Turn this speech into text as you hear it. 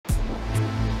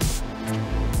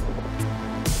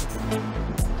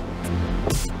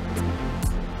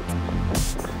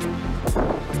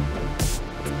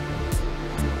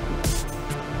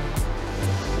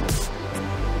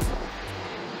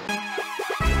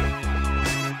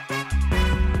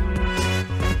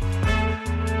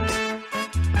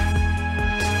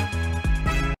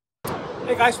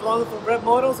Hey guys, Shalom from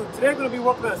ReveMoto. So today we're going to be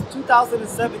working on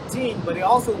 2017, but it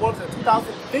also works on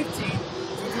 2015 to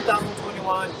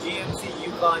 2021 GMC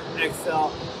Yukon XL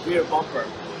rear bumper.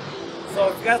 So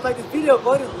if you guys like this video,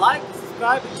 go ahead and like,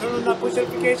 subscribe, and turn on that push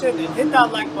notification and hit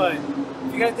that like button.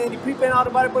 If you guys need any prepaid auto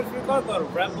body parts for your car, go to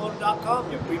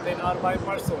ReveMoto.com, your prepaid auto body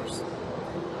parts source.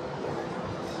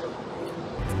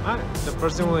 Alright, the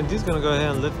first thing we're going to do is going to go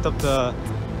ahead and lift up the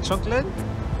trunk lid.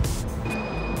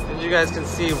 You guys can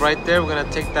see right there, we're going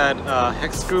to take that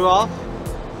hex screw off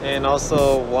and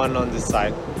also one on this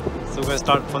side. So we're going to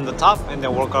start from the top and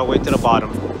then work our way to the bottom.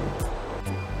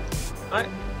 Alright,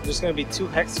 there's going to be two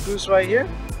hex screws right here.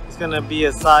 It's going to be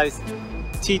a size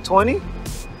T20.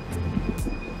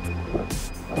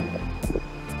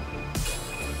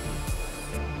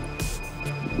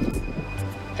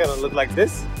 Kind of look like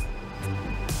this.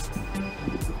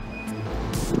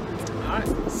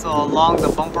 Alright, so along the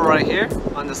bumper right here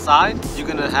on the side, you're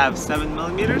gonna have 7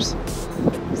 millimeters.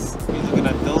 So you're looking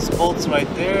at those bolts right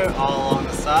there all along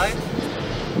the side.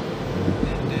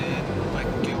 And then if I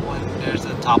can get one, there's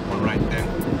the top one right there.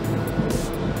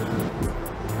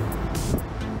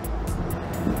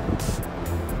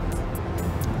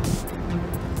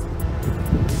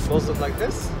 Those look like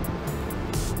this.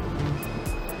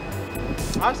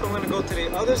 Alright, so I'm gonna go to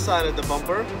the other side of the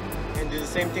bumper and do the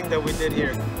same thing that we did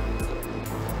here.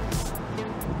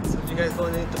 You guys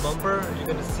going into the bumper, you're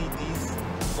gonna see these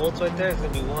bolts right there. It's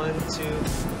gonna be 1, 2,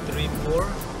 3, 4,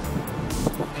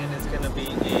 and it's gonna be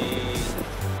a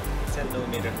 10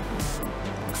 millimeter.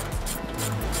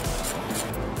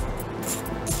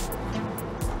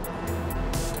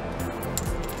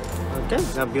 Okay,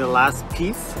 that'll be the last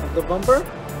piece of the bumper.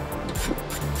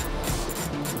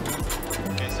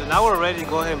 Okay, so now we're ready to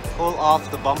go ahead and pull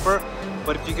off the bumper.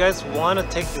 But if you guys want to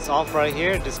take this off right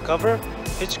here, this cover,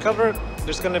 hitch cover,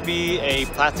 there's going to be a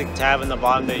plastic tab in the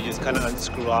bottom that you just kind of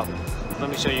unscrew off. Let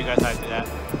me show you guys how to do that.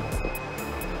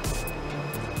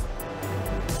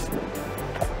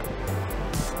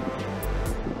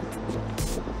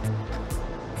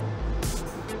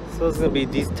 So it's going to be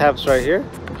these tabs right here.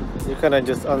 You kind of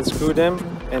just unscrew them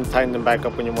and tighten them back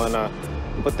up when you want to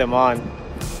put them on.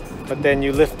 But then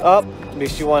you lift up,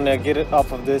 because you want to get it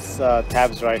off of this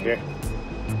tabs right here.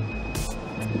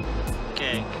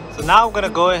 Okay, so now we're gonna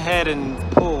go ahead and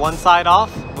pull one side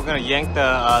off. We're gonna yank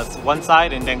the one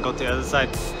side and then go to the other side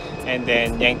and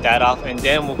then yank that off, and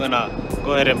then we're gonna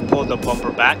go ahead and pull the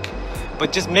bumper back.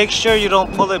 But just make sure you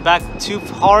don't pull it back too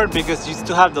hard because you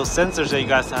still have those sensors that you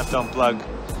guys have to unplug.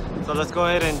 So let's go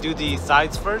ahead and do the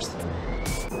sides first.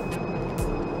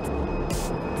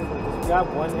 Grab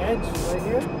one edge right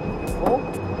here, pull.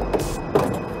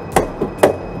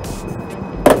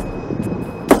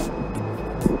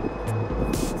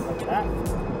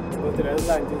 Go to the other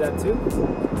side and do that too.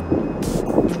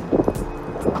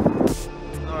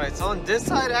 Alright, so on this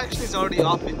side actually it's already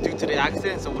off due to the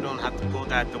accident, so we don't have to pull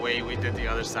that the way we did the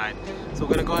other side. So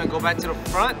we're going to go ahead and go back to the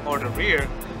front or the rear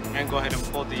and go ahead and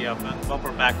pull the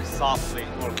bumper back softly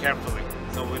or carefully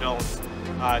so we don't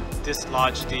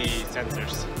dislodge the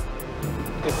sensors.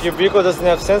 If your vehicle doesn't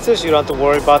have sensors, you don't have to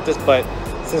worry about this, but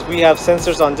since we have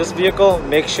sensors on this vehicle,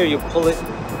 make sure you pull it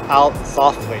out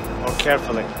softly or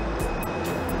carefully.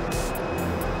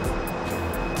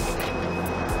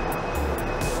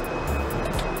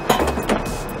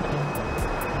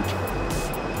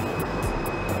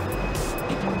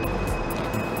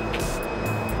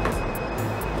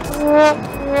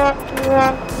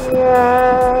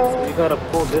 So you gotta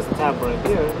pull this tab right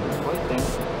here, this white thing.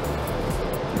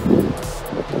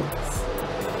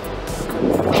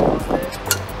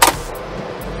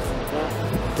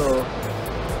 So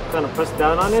kind of press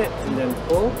down on it and then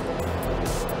pull.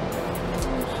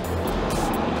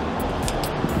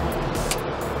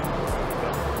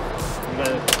 You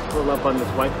gotta pull up on this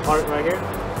white part right here,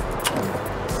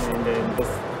 and then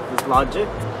dislodge it.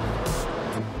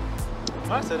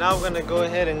 Alright, so now we're gonna go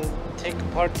ahead and take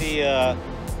apart the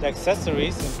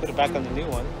accessories and put it back on the new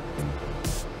one.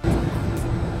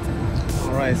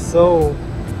 Alright, so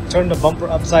turn the bumper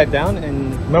upside down,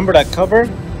 and remember that cover,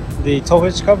 the tow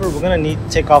hitch cover, we're gonna need to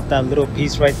take off that little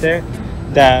piece right there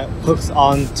that hooks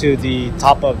onto the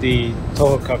top of the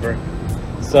tow cover.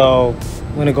 So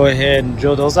I'm gonna go ahead and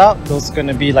drill those out. Those are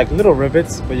gonna be like little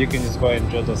rivets, but you can just go ahead and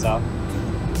drill those out.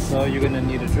 So you're gonna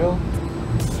need a drill.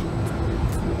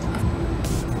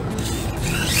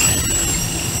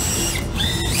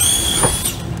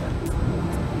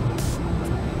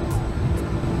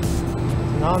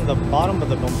 Now on the bottom of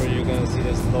the bumper, you're going to see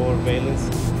this lower valence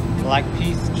black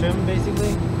piece trim basically.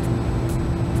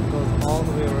 It goes all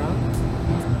the way around.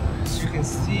 As you can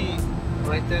see,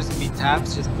 right there's going to be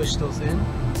tabs, just push those in.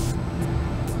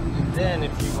 Then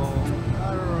if you go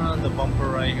right around the bumper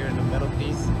right here in the metal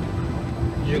piece,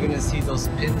 you're gonna see those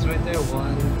pins right there.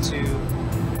 1, 2,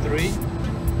 3.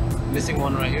 Missing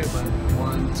one right here, but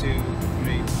 1, 2,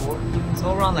 3, 4.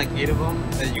 So around like 8 of them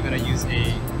that you're gonna use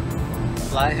a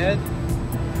flathead.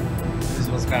 This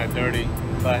one's kind of dirty,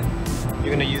 but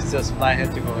you're gonna use this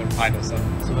flathead to go ahead and pry those up.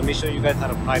 So let me show you guys how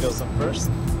to pry those up first.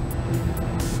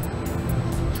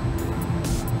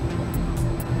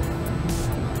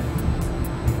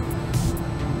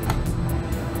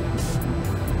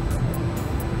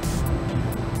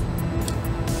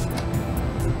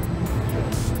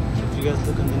 If you guys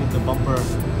look underneath the bumper,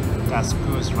 that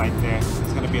screw is right there.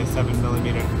 It's gonna be a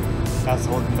 7mm. That's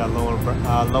holding that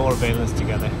lower valence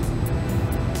together.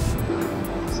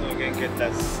 So again, get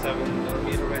that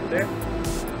 7mm right there.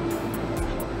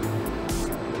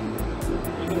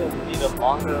 You're gonna need a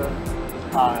longer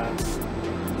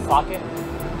socket.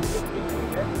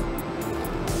 Get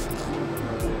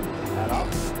that off.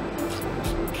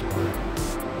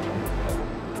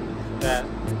 That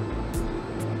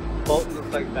bolt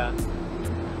looks like that.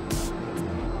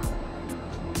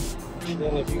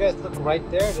 Then if you guys look right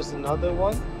there, there's another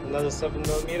one, another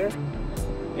 7mm,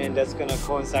 and that's gonna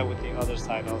coincide with the other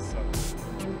side also.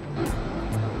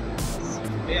 So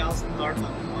today I'll start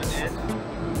on one end,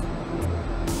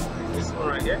 this one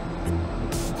right here,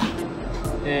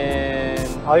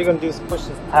 and all you're gonna do is push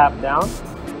this tab down,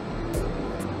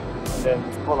 and then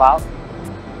pull out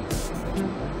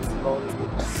slowly,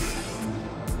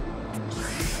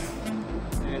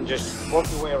 and just work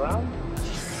your way around.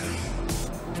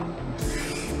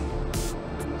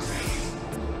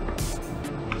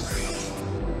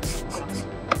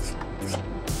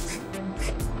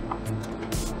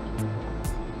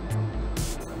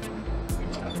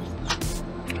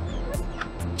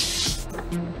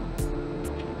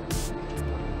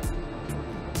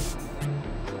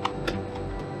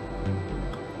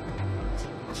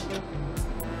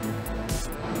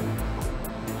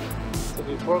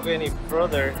 Before we go any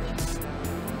further,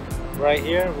 right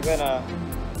here we're gonna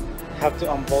have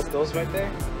to unbolt those right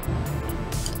there.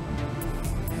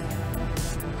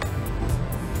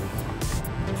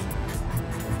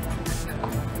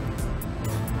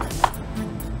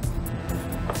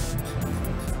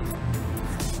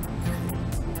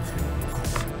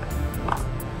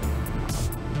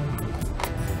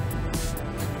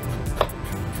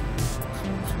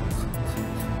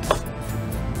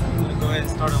 I'm gonna go ahead and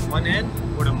start on one end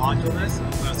where the module is. I'm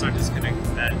going to start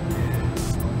disconnecting that.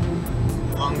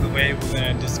 Along the way, we're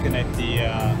going to disconnect the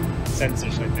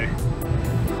sensors right there.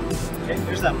 Okay,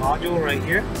 there's that module right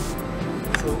here.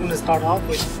 So we're going to start off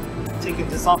with taking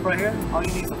this off right here. All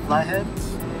you need is a flathead.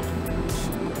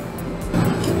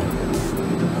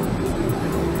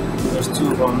 There's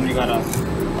 2 of them. You gotta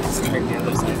disconnect the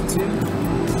other side too.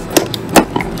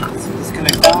 So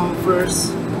disconnect that one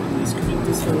first. Disconnect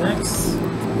this one next.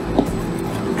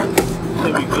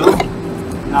 There we go.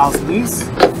 Now it's loose.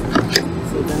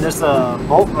 So then there's a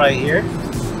bolt right here.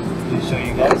 Let me show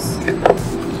you guys.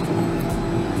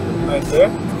 Right there.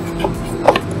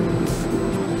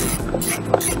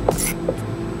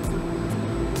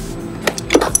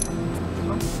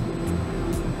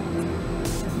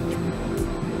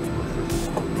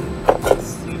 Let's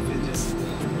see if it just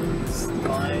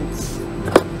slides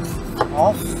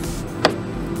off.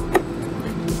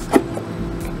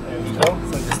 There we go.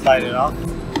 So just slide it off.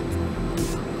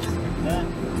 Just like that.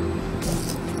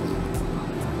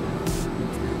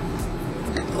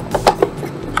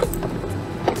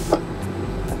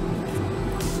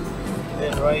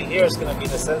 Then right here is going to be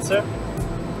the sensor.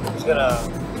 It's going to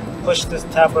push this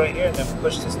tab right here and then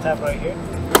push this tab right here.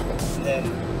 And then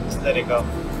just let it go.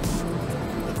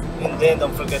 And then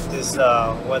don't forget this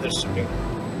weather stripping.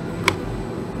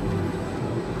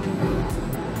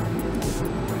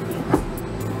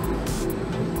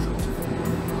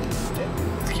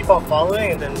 Keep on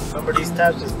following, and then remember these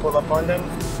tabs, just pull up on them,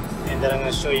 and then I'm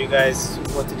going to show you guys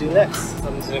what to do next. So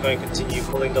I'm just going to continue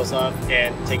pulling those off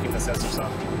and taking the sensors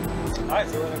off. Alright,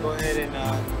 so we're going to go ahead and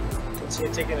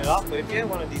continue taking it off, but if you have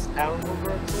one of these panel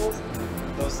mover tools,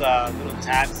 those little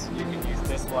tabs, you can use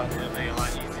this one and it'll make it a lot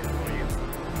easier for you.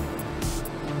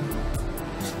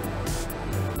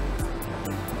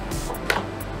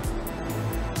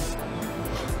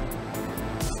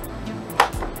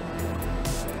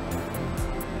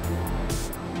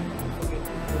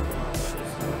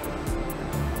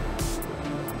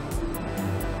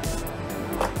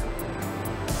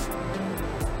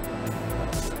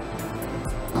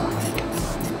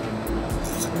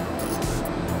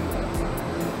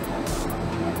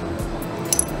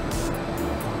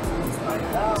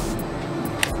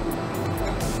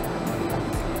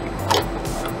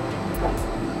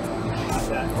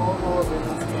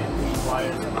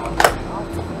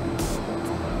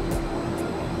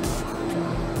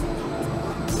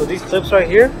 So these clips right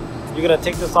here, you're gonna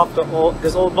take this off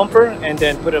this old bumper and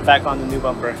then put it back on the new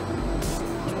bumper.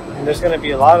 And there's gonna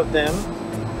be a lot of them.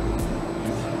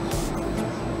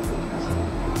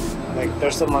 Like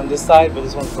there's some on this side, but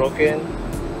this one's broken.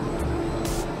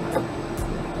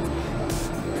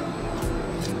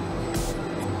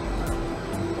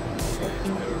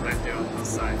 Right there on both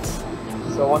sides.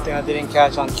 So one thing I didn't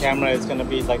catch on camera is gonna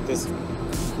be like this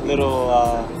little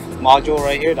module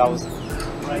right here that was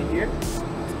right here.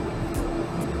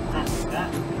 Like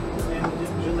that. And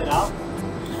just drill it out.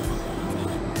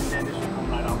 And then it should come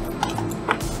right out.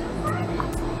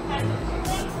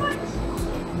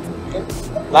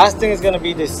 Okay. Last thing is gonna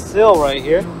be this sill right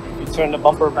here. You turn the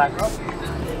bumper back up.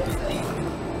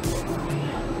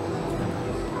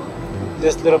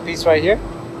 This little piece right here,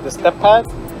 the step pad,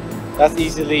 that's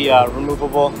easily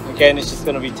removable. Again, it's just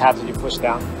gonna be tabs that you push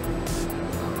down.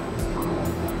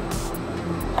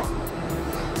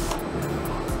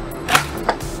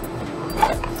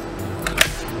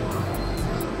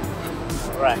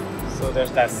 Alright, so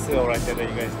there's that sill right there that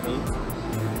you guys need.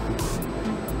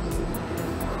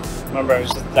 Remember,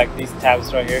 it's just like these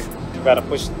tabs right here. You gotta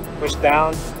push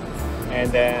down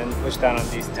and then push down on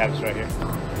these tabs right here.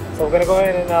 So we're gonna go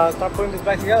ahead and start putting this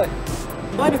back together.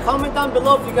 Go ahead and comment down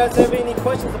below if you guys have any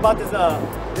questions about this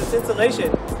this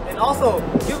installation. And also,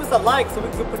 give us a like so we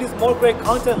can produce more great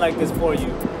content like this for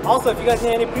you. Also, if you guys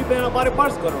need any pre-painted auto body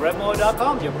parts, go to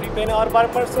ReveMoto.com, your pre-painted auto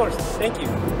body parts source. Thank you.